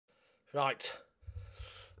Right.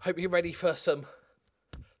 Hope you're ready for some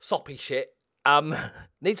soppy shit.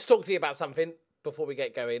 Need to talk to you about something before we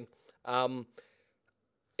get going.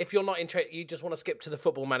 If you're not interested, you just want to skip to the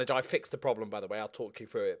Football Manager. I fixed the problem, by the way. I'll talk you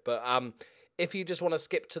through it. But if you just want to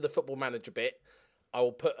skip to the Football Manager bit, I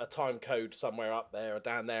will put a time code somewhere up there or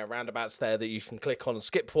down there, roundabouts there, that you can click on and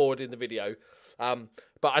skip forward in the video.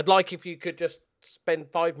 But I'd like if you could just spend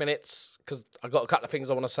 5 minutes, because I've got a couple of things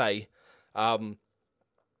I want to say.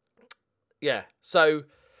 Yeah, so,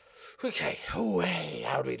 okay. Oh, hey,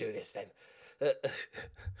 how do we do this then?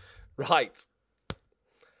 Right.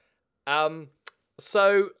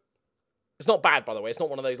 So, it's not bad, by the way. It's not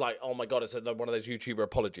one of those, like, oh my God, it's one of those YouTuber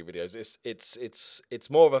apology videos. It's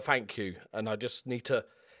more of a thank you, and I just need to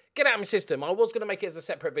get out of my system. I was going to make it as a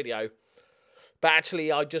separate video, but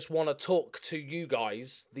actually, I just want to talk to you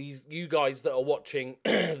guys, you guys that are watching,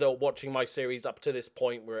 my series up to this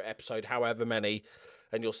point. We're at episode however many,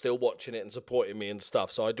 and you're still watching it and supporting me and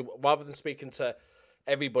stuff. So I do, rather than speaking to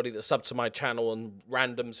everybody that's subbed to my channel and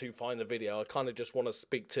randoms who find the video, I kind of just want to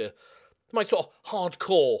speak to my sort of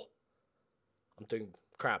hardcore, I'm doing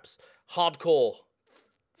crabs, hardcore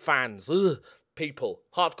fans, people,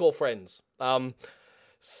 hardcore friends.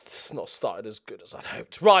 It's not started as good as I'd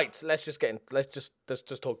hoped. Right, let's just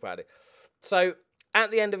talk about it. So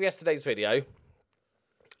at the end of yesterday's video,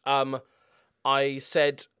 I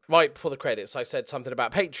said, right before the credits, I said something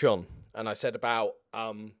about Patreon, and I said about,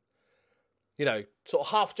 you know, sort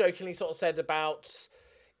of half jokingly sort of said about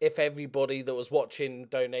if everybody that was watching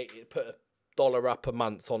donated, put $1 up a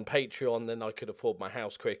month on Patreon, then I could afford my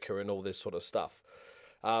house quicker and all this sort of stuff.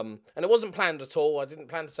 And it wasn't planned at all. I didn't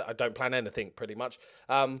plan to say, I don't plan anything pretty much.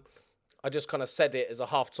 I just kind of said it as a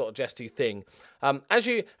half sort of jesty thing. As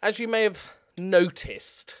you may have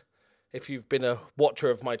noticed, if you've been a watcher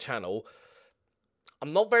of my channel,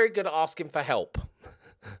 I'm not very good at asking for help.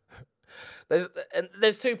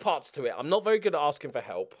 There's two parts to it. I'm not very good at asking for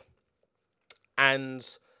help, and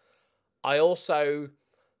I also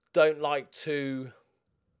don't like to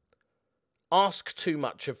ask too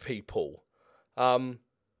much of people. The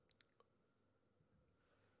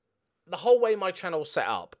whole way my channel's set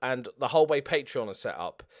up and the whole way Patreon is set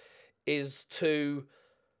up is to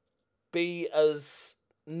be as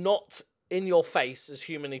not in your face as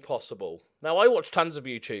humanly possible. Now, I watch tons of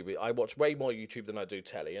YouTube. I watch way more YouTube than I do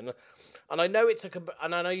telly, and I know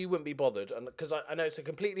and I know you wouldn't be bothered, and because I know it's a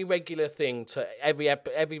completely regular thing to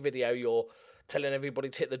every video you're telling everybody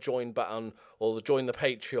to hit the join button or join the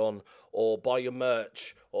Patreon or buy your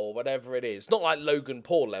merch or whatever it is. Not like Logan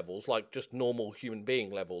Paul levels, like just normal human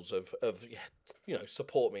being levels of you know,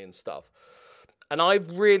 support me and stuff. And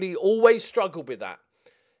I've really always struggled with that.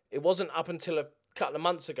 It wasn't up until a couple of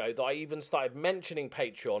months ago that I even started mentioning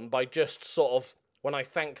Patreon by just sort of, when I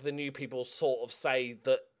thank the new people, sort of say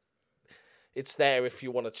that it's there if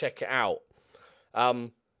you want to check it out.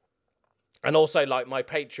 And also, like, my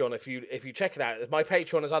Patreon, if you check it out, my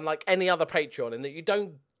Patreon is unlike any other Patreon in that you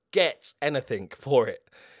don't get anything for it.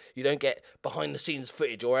 You don't get behind-the-scenes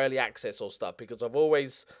footage or early access or stuff, because I've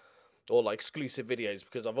always, or like exclusive videos,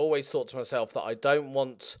 because I've always thought to myself that I don't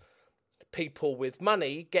want people with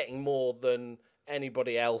money getting more than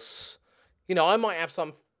anybody else. You know, I might have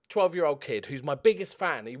some 12-year-old kid who's my biggest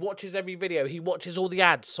fan. He watches every video. He watches all the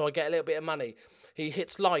ads, so I get a little bit of money. He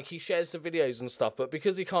hits like, he shares the videos and stuff, but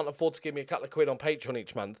because he can't afford to give me a couple of quid on Patreon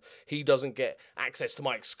each month, he doesn't get access to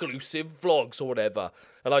my exclusive vlogs or whatever.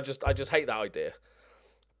 And I just hate that idea.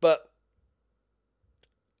 But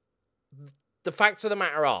the facts of the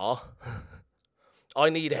matter are, I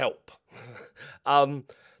need help. The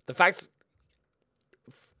facts,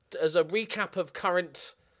 as a recap of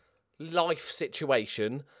current life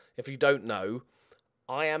situation, if you don't know,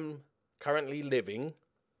 I am currently living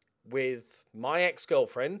with my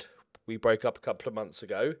ex-girlfriend. We broke up a couple of months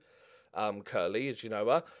ago, Curly, as you know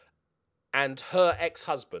her, and her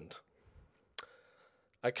ex-husband.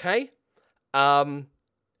 Okay? And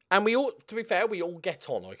we all, to be fair, we all get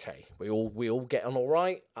on okay. We all get on all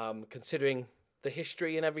right, considering the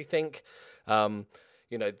history and everything. You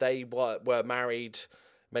know, they were married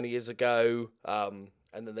many years ago, and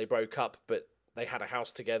then they broke up, but they had a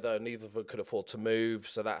house together, and neither of them could afford to move,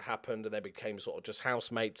 so that happened, and they became sort of just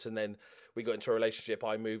housemates, and then we got into a relationship,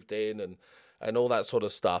 I moved in, and all that sort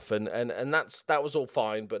of stuff, and that was all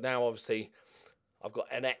fine, but now, obviously, I've got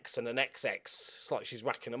an ex and an ex-ex. It's like she's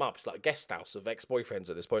racking them up. It's like a guest house of ex-boyfriends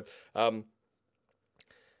at this point. I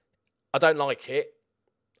don't like it.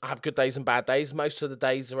 I have good days and bad days. Most of the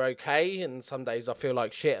days are okay, and some days I feel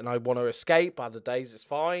like shit and I want to escape. Other days it's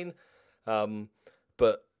fine.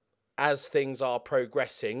 But as things are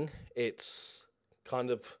progressing, it's kind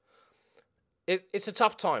of it's a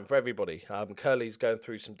tough time for everybody. Curly's going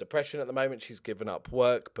through some depression at the moment. She's given up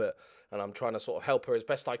work, and I'm trying to sort of help her as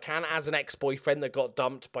best I can as an ex-boyfriend that got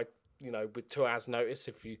dumped by, with 2 hours notice,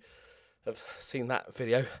 if you have seen that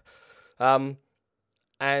video. And,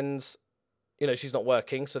 she's not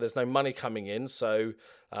working, so there's no money coming in. So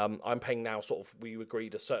I'm paying now we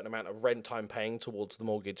agreed a certain amount of rent I'm paying towards the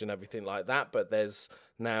mortgage and everything like that. But there's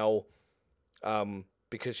now,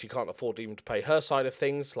 because she can't afford even to pay her side of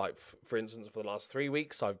things, like, for instance, for the last 3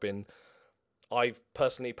 weeks, I've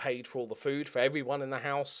personally paid for all the food for everyone in the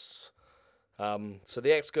house. So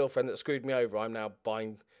the ex-girlfriend that screwed me over, I'm now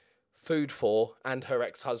buying food for, and her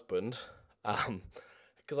ex-husband,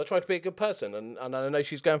 because I try to be a good person, and I know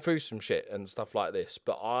she's going through some shit and stuff like this,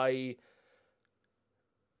 but I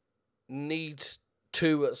need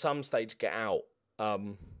to at some stage get out.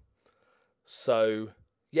 So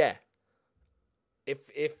yeah,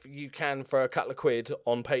 if you can, for a couple of quid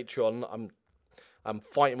on Patreon, I'm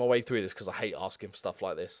fighting my way through this because I hate asking for stuff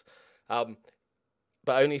like this. But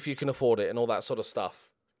only if you can afford it and all that sort of stuff.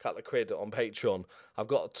 Couple of quid on Patreon. I've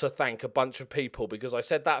got to thank a bunch of people because I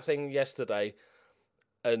said that thing yesterday,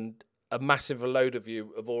 and a massive load of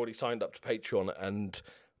you have already signed up to Patreon, and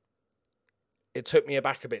it took me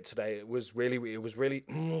aback a bit today. It was really,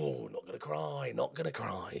 not gonna cry.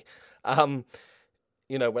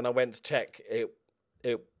 When I went to check, it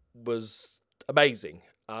was amazing.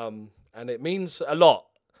 And it means a lot.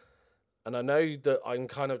 And I know that I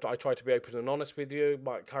try to be open and honest with you,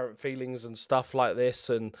 my current feelings and stuff like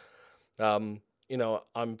this. And,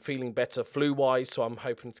 I'm feeling better flu-wise, so I'm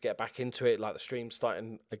hoping to get back into it, like the stream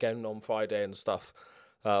starting again on Friday and stuff.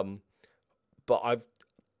 But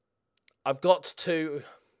I've got to,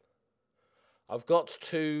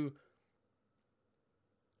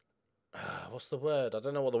 what's the word? I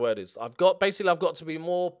don't know what the word is. I've got to be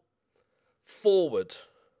more forward.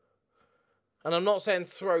 And I'm not saying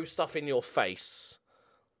throw stuff in your face,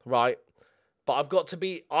 right? But I've got to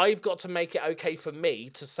make it okay for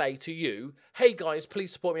me to say to you, hey guys,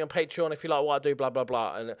 please support me on Patreon if you like what I do, blah, blah,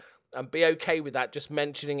 blah. And be okay with that, just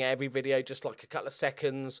mentioning every video, just like a couple of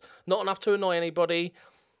seconds. Not enough to annoy anybody,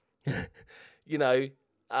 but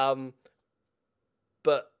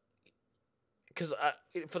because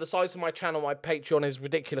for the size of my channel, my Patreon is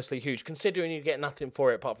ridiculously huge, considering you get nothing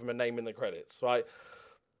for it apart from a name in the credits, right?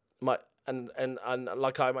 And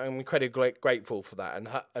like I'm incredibly grateful for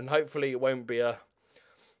that, and hopefully it won't be I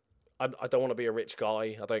don't want to be a rich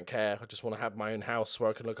guy. I don't care. I just want to have my own house where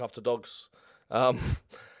I can look after dogs, and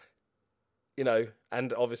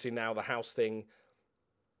obviously now the house thing.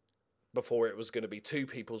 Before it was going to be 2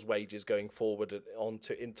 people's wages going forward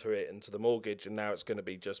into it and to the mortgage, and now it's going to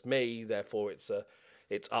be just me. Therefore, it's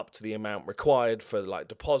up to the amount required for like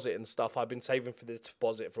deposit and stuff. I've been saving for the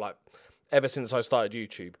deposit for ever since I started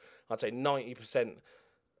YouTube. I'd say 90%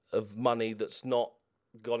 of money that's not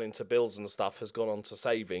gone into bills and stuff has gone on to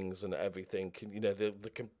savings and everything.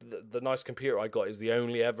 The nice computer I got is the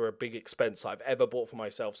only ever a big expense I've ever bought for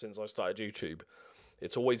myself since I started YouTube.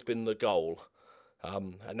 It's always been the goal.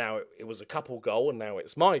 And now it was a couple goal, and now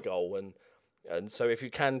it's my goal. And so if you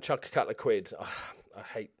can chuck a couple of quid, I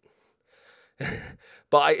hate...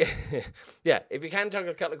 but if you can chuck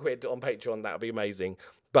a couple of quid on Patreon, that would be amazing.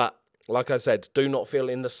 But like I said, do not feel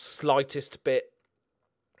in the slightest bit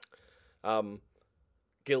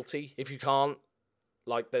guilty if you can't.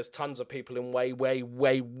 Like, there's tons of people in way, way,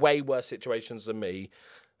 way, way worse situations than me.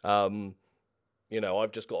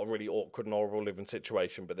 I've just got a really awkward and horrible living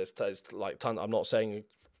situation, but there's like tons. I'm not saying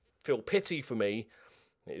feel pity for me.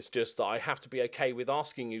 It's just that I have to be okay with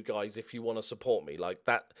asking you guys if you want to support me like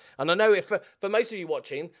that. And I know for most of you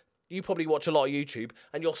watching, you probably watch a lot of YouTube,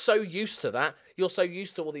 and you're so used to that. You're so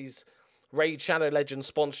used to all these Raid Shadow Legends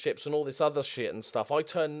sponsorships and all this other shit and stuff. I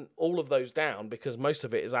turn all of those down because most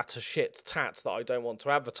of it is utter shit tats that I don't want to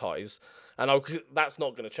advertise. And that's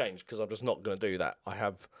not going to change because I'm just not going to do that. I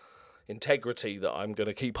have integrity that I'm going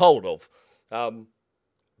to keep hold of.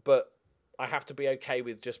 But I have to be okay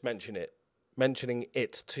with just mentioning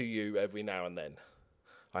it to you every now and then.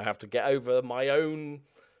 I have to get over my own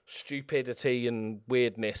stupidity and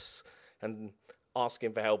weirdness and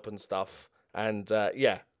asking for help and stuff. And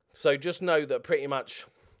so just know that pretty much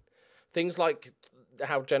things like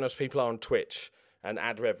how generous people are on Twitch and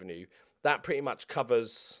ad revenue, that pretty much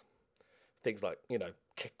covers things like,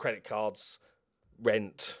 credit cards,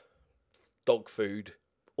 rent, dog food,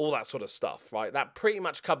 all that sort of stuff, right? That pretty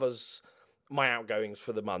much covers my outgoings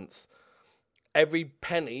for the month. Every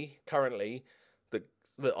penny currently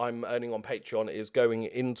that I'm earning on Patreon is going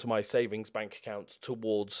into my savings bank account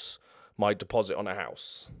towards my deposit on a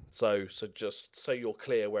house. So just so you're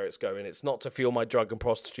clear where it's going. It's not to fuel my drug and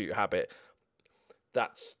prostitute habit.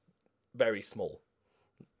 that's very small.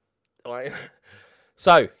 All right.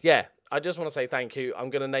 So, yeah, I just want to say thank you. I'm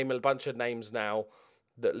going to name a bunch of names now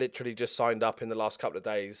that literally just signed up in the last couple of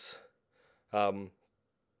days. And,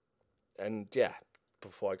 yeah,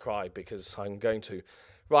 before I cry, because I'm going to.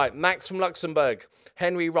 Right, Max from Luxembourg,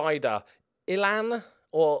 Henry Ryder, Ilan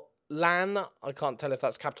or Lan, I can't tell if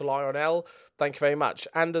that's capital I or an L. Thank you very much.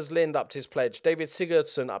 Anders Lind upped his pledge. David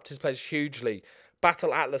Sigurdsson upped his pledge hugely.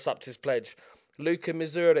 Battle Atlas upped his pledge. Luka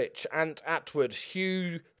Mizuric, Ant Atwood,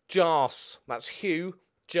 Hugh Jas, that's Hugh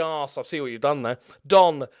Jas, I see what you've done there.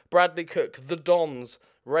 Don, Bradley Cook, The Dons,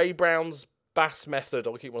 Ray Brown's Bass Method,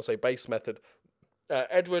 I keep wanting to say Bass Method.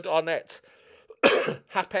 Edward Arnett,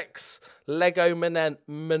 Hapex, Lego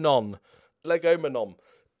Menon.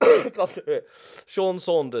 Got to it. Sean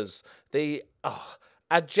Saunders, the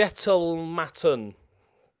Ajetal Matten.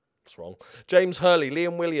 That's wrong. James Hurley,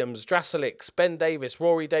 Liam Williams, Draselix, Ben Davis,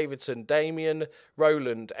 Rory Davidson, Damien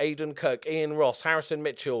Rowland, Aidan Kirk, Ian Ross, Harrison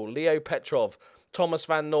Mitchell, Leo Petrov, Thomas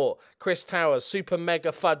Van Nort, Chris Towers, Super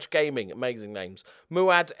Mega Fudge Gaming, amazing names.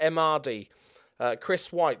 Muad Emardi,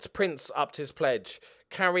 Chris White, Prince upped his pledge.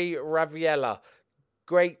 Carrie Raviella,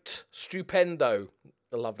 Great Stupendo,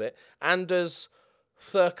 I loved it. Anders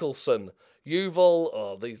Thurkelson,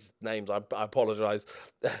 Yuval, these names, I apologise.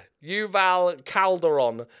 Yuval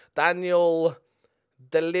Calderon, Daniel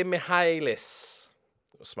Delimihalis,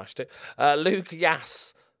 smashed it. Luke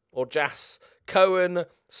Yass, or Jas, Cohen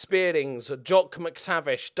Spearings, Jock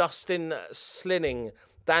McTavish, Dustin Slinning,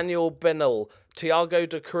 Daniel Bennell, Tiago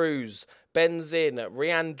de Cruz, Ben Zinn,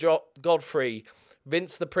 Rian Godfrey,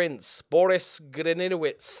 Vince the Prince, Boris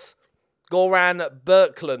Grininowitz, Goran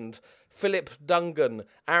Birkland, Philip Dungan,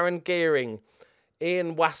 Aaron Gearing,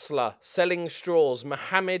 Ian Wassler, Selling Straws,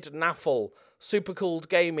 Mohammed Naffel, Supercooled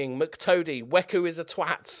Gaming, McToady, Weku is a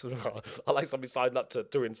twat. I like somebody signed up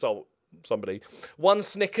to insult somebody. One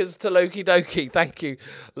Snickers to Loki Doki, thank you.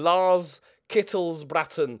 Lars Kittles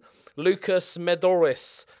Bratton, Lucas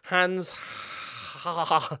Medoris, Hans.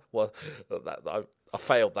 Well, I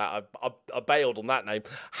failed that. I bailed on that name.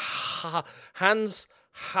 Hans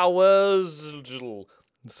Hauersl.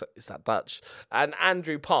 Is that Dutch? And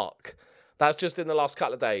Andrew Park. That's just in the last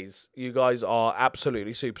couple of days. You guys are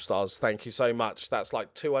absolutely superstars. Thank you so much. That's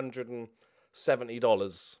like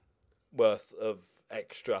 $270 worth of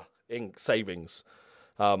extra in savings.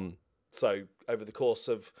 So over the course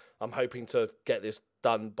of, I'm hoping to get this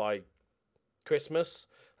done by Christmas.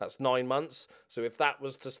 That's 9 months. So if that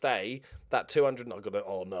was to stay, that $200, I'm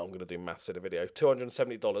going to do maths in a video.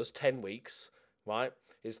 $270, 10 weeks, right,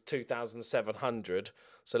 is 2,700.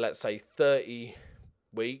 So let's say 30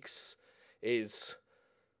 weeks is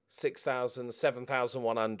 6,000,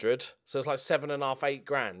 7,100. So it's like 7.5, 8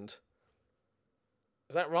 grand.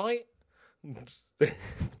 Is that right?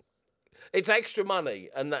 It's extra money,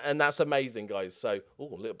 and that's amazing, guys. So, a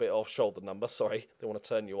little bit off shoulder number. Sorry, don't want to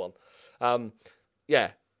turn you on.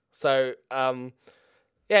 Yeah. So,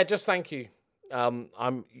 just thank you.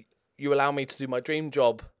 You allow me to do my dream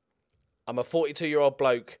job. I'm a 42-year-old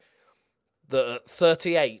bloke that at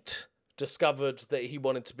 38 discovered that he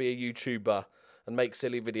wanted to be a YouTuber and make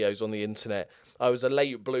silly videos on the internet. I was a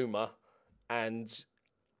late bloomer, and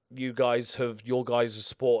your guys'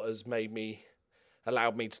 support has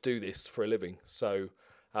allowed me to do this for a living. So,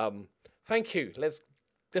 thank you. Let's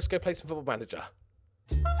go play some Football Manager.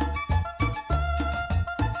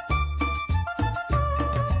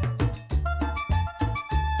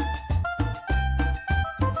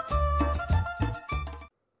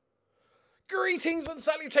 Greetings and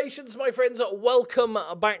salutations, my friends. Welcome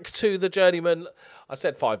back to the Journeyman. I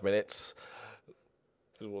said 5 minutes.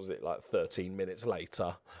 What was it, like 13 minutes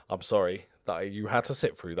later? I'm sorry that you had to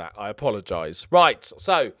sit through that. I apologise. Right,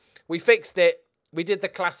 so we fixed it. We did the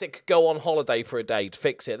classic go on holiday for a day to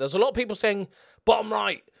fix it. There's a lot of people saying, bottom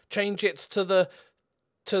right, change it to the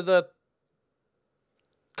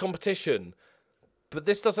competition. But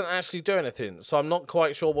this doesn't actually do anything, so I'm not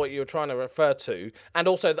quite sure what you're trying to refer to. And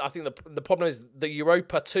also, I think the problem is the Euro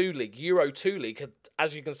 2 League,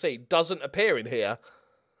 as you can see, doesn't appear in here,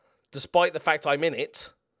 despite the fact I'm in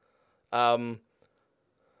it. Am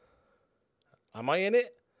I in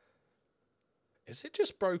it? Is it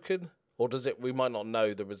just broken? Or does it? We might not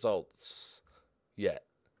know the results yet.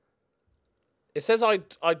 It says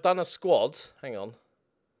I'd done a squad. Hang on.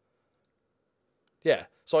 Yeah,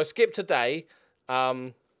 so I skipped a day.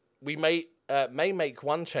 We may make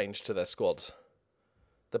one change to their squad.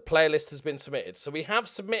 The player list has been submitted. So we have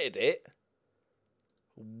submitted it,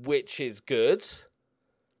 which is good.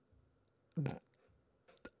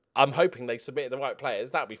 I'm hoping they submitted the right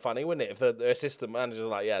players. That'd be funny, wouldn't it? If the assistant manager's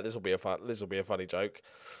like, yeah, this will be a funny joke.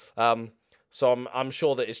 So I'm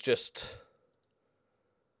sure that it's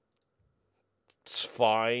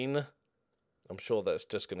fine. I'm sure that it's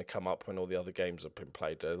just going to come up when all the other games have been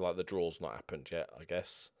played. Like the draw's not happened yet, I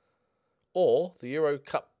guess. Or the Euro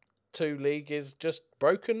Cup 2 league is just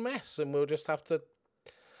broken mess, and we'll just have to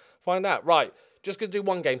find out. Right, just going to do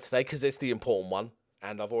one game today because it's the important one,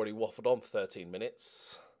 and I've already waffled on for 13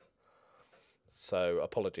 minutes. So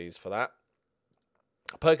apologies for that.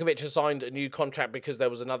 Perkovic has signed a new contract because there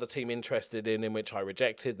was another team interested in which I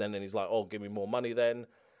rejected. Then he's like, oh, give me more money then.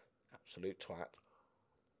 Absolute twat.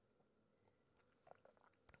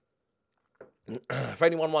 For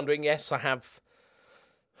anyone wondering, yes, I have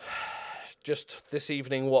just this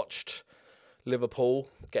evening watched Liverpool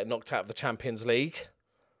get knocked out of the Champions League.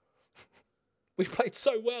 We played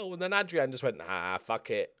so well, and then Adrian just went, nah, fuck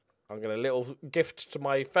it. I'm going to little gift to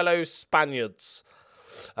my fellow Spaniards.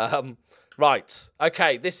 Right,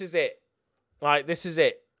 okay, this is it. Right, this is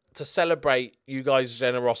it. To celebrate you guys'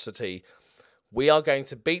 generosity, we are going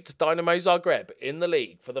to beat Dynamo Zagreb in the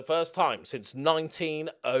league for the first time since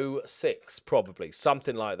 1906, probably.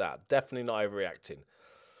 Something like that. Definitely not overreacting.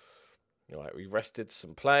 All right, we rested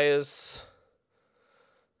some players.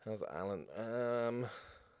 How's Alan?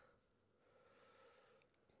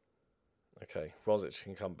 Okay, Rosic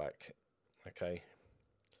can come back. Okay.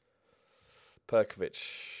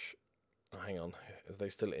 Perkovic. Oh, hang on. Is they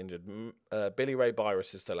still injured? Billy Ray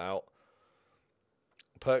Byrus is still out.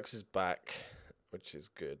 Perks is back, which is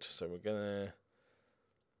good. So we're going to...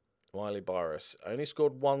 Wiley Byrus only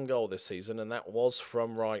scored 1 goal this season, and that was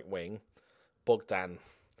from right wing. Bogdan.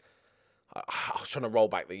 I was trying to roll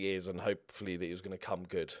back the years and hopefully that he was going to come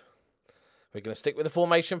good. We're going to stick with the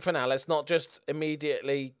formation for now. Let's not just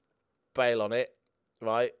immediately bail on it,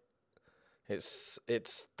 right? It's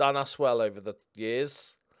done us well over the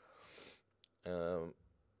years.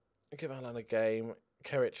 Give Alan a game.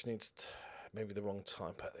 Keric needs maybe the wrong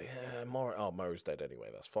time, but yeah, Morrow's dead anyway.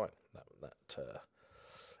 That's fine.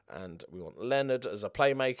 And we want Leonard as a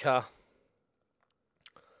playmaker,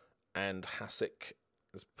 and Hasek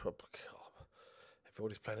is probably. God,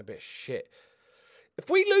 everybody's playing a bit shit. If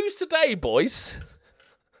we lose today, boys,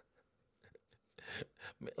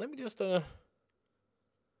 let me just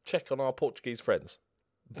check on our Portuguese friends.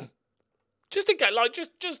 Just in case, like,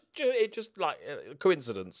 just like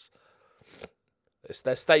coincidence.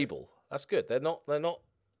 They're stable. That's good. They're not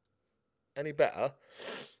any better.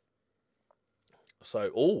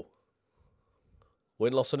 So,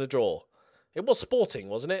 win, loss, and a draw. It was Sporting,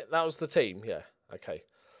 wasn't it? That was the team. Yeah. Okay.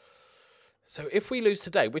 So if we lose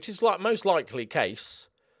today, which is like most likely case,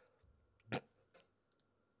 okay,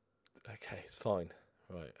 it's fine.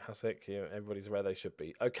 Right, Hasek, yeah, everybody's where they should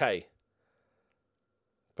be. Okay.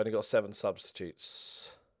 I've only got 7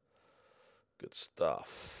 substitutes. Good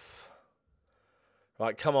stuff.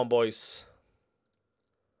 Right, come on, boys.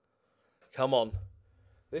 Come on.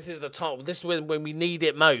 This is the time. This is when we need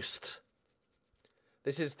it most.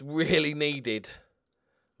 This is really needed.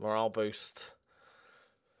 Morale boost.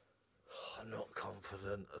 I'm not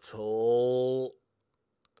confident at all.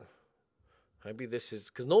 Maybe this is...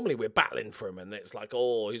 Because normally we're battling for him and it's like,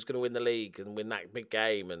 oh, who's going to win the league and win that big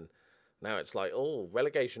game? And now it's like, oh,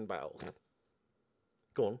 relegation battle.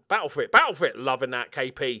 Go on. Battle for it. Battle for it. Loving that,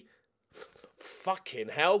 KP. Fucking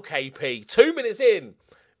hell, KP. 2 minutes in.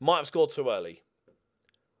 Might have scored too early.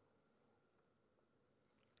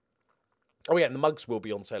 Oh, yeah, and the mugs will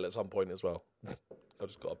be on sale at some point as well. I've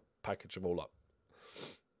just got to package them all up.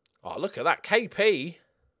 Oh, look at that. KP.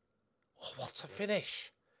 Oh, what a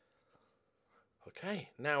finish. Okay,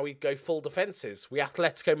 now we go full defences. We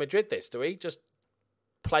Atletico Madrid this, do we? Just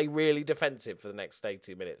play really defensive for the next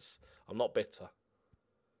 80 minutes. I'm not bitter.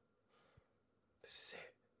 This is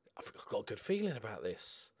it. I've got a good feeling about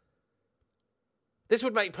this. This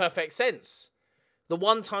would make perfect sense. The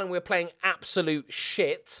one time we're playing absolute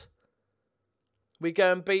shit, we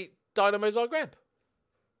go and beat Dynamo Zagreb.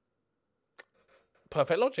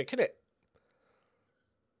 Perfect logic, isn't it?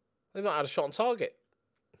 They've not had a shot on target.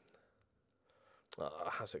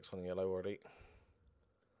 Hasek's on yellow already.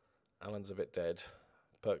 Alan's a bit dead.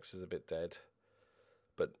 Perks is a bit dead.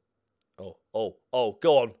 But, go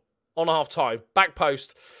on. On half time. Back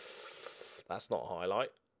post. That's not a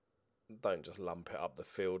highlight. Don't just lump it up the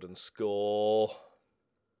field and score.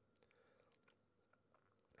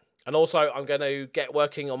 And also, I'm going to get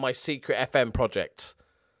working on my secret FM project.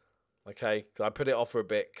 Okay? I put it off for a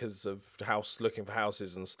bit because of looking for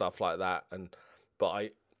houses and stuff like that.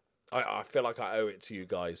 But I feel like I owe it to you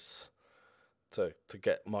guys to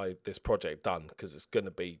get this project done, because it's going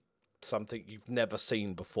to be something you've never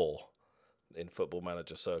seen before in Football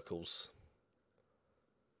Manager circles.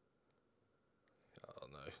 Oh,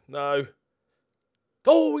 no. No.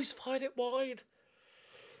 Oh, he's fired it wide.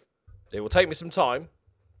 It will take me some time,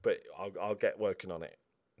 but I'll get working on it.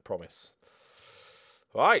 I promise.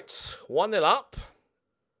 Right, 1-0 up.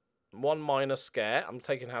 1 minor scare. I'm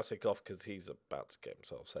taking Hasek off because he's about to get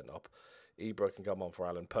himself sent up. Ibra can come on for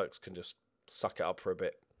Alan. Perks can just suck it up for a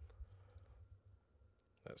bit.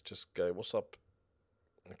 Let's just go. What's up?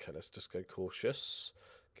 Okay, let's just go cautious.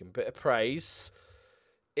 Give him a bit of praise.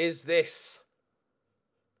 Is this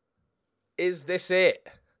it?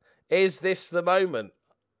 Is this the moment?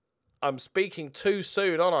 I'm speaking too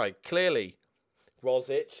soon, aren't I? Clearly.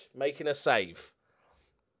 Rosic making a save.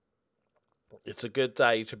 It's a good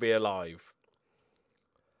day to be alive.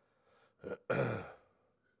 Right.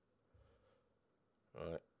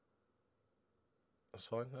 That's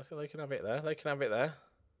fine. I think they can have it there. They can have it there.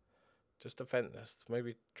 Just defend this.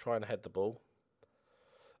 Maybe try and head the ball.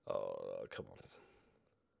 Oh, come on.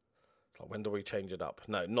 It's like, when do we change it up?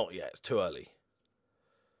 No, not yet. It's too early.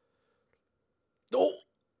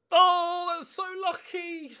 Oh, that's so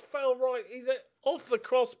lucky. He fell right. He's off the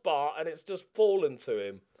crossbar and it's just fallen to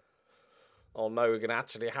him. Oh, no, we're going to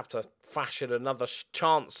actually have to fashion another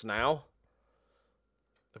chance now.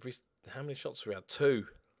 How many shots have we had? 2.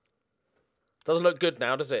 Doesn't look good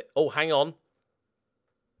now, does it? Oh, hang on.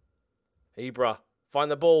 Ibra,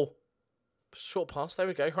 find the ball. Short pass, there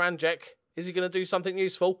we go. Hranjek, is he going to do something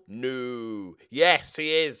useful? No. Yes,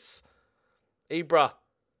 he is. Ibra,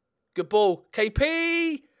 good ball.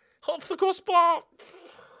 KP, off the crossbar.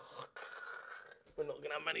 We're not going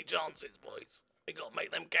to have many chances, boys. We've got to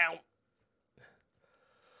make them count.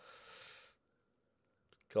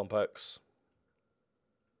 Come on, Perks.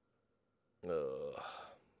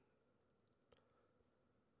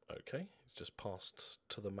 Okay, he's just passed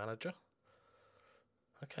to the manager.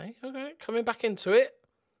 Okay, coming back into it.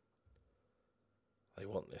 They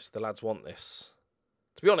want this. The lads want this.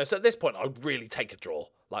 To be honest, at this point, I'd really take a draw.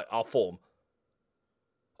 Like, our form.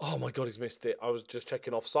 Oh, my God, he's missed it. I was just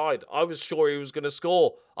checking offside. I was sure he was going to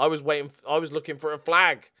score. I was looking for a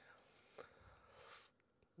flag.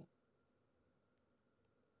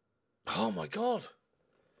 Oh, my God.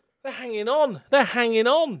 They're hanging on. They're hanging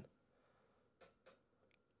on.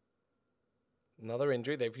 Another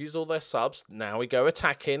injury. They've used all their subs. Now we go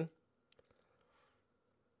attacking.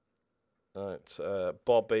 All right,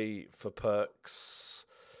 Bobby for Perks.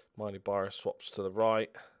 Miley Byra swaps to the right.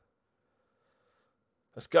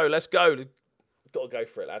 Let's go. Let's go. Got to go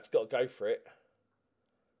for it, lads. Got to go for it.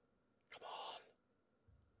 Come on.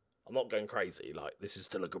 I'm not going crazy. Like, this is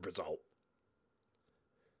still a good result.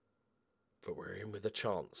 But we're in with a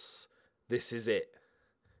chance. This is it.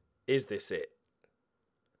 Is this it?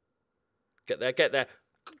 Get there, get there.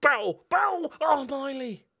 Bow, bow. Oh,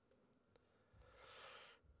 Miley.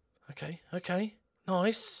 Okay.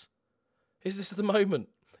 Nice. Is this the moment?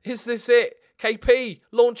 Is this it? KP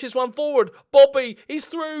launches one forward. Bobby, he's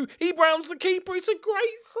through. He browns the keeper. It's a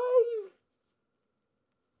great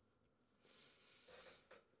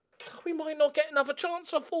save. We might not get another chance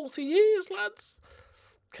for 40 years, lads.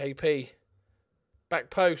 KP. Back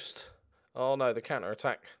post. Oh, no, the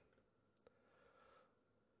counter-attack.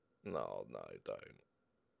 No, don't.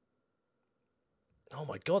 Oh,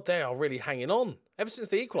 my God, they are really hanging on. Ever since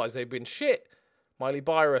they equalised, they've been shit. Miley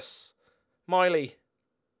Byras. Miley.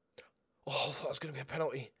 Oh, I thought that was going to be a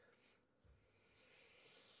penalty.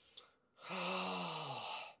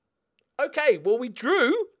 Okay, well, we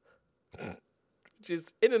drew, which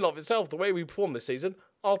is in and of itself the way we performed this season.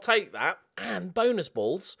 I'll take that. And bonus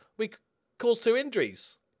balls, we caused 2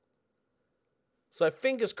 injuries. So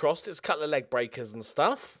fingers crossed it's a couple of leg breakers and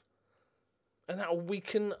stuff. And that will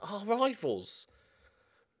weaken our rivals.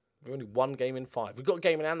 We're only 1 game in 5. We've got a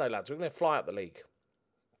game in hand, though, lads. We're going to fly up the league.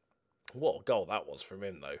 What a goal that was from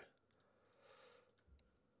him, though.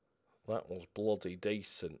 That was bloody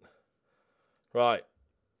decent. Right.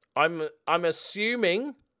 I'm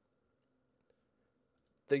assuming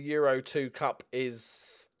the Euro 2 Cup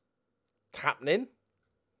is happening.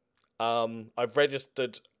 I've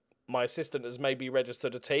registered. My assistant has maybe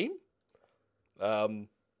registered a team. I'm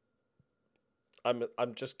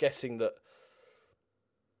just guessing that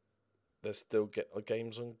there's still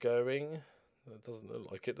games ongoing. That doesn't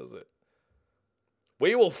look like it, does it?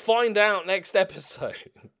 We will find out next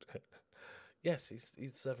episode. Yes,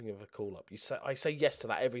 he's deserving of a call-up. I say yes to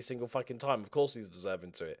that every single fucking time. Of course he's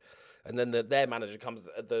deserving to it. And then the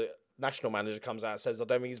national manager comes out and says, I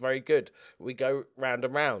don't think he's very good. We go round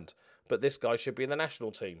and round. But this guy should be in the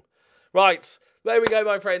national team. Right, there we go,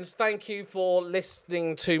 my friends. Thank you for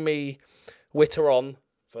listening to me witter on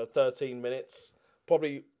for 13 minutes.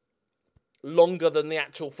 Probably longer than the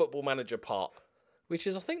actual Football Manager part, which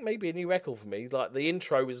is, I think, maybe a new record for me. Like, the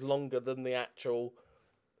intro is longer than the actual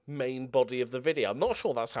main body of the video. I'm not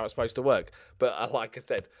sure that's how it's supposed to work, but like I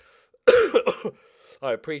said,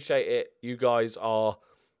 I appreciate it. You guys are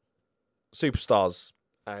superstars,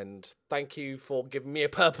 and thank you for giving me a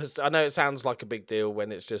purpose. I know it sounds like a big deal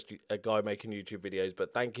when it's just a guy making YouTube videos,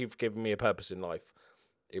 but thank you for giving me a purpose in life.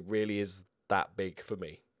 It really is that big for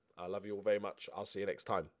me. I love you all very much. I'll see you next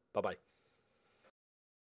time. Bye-bye.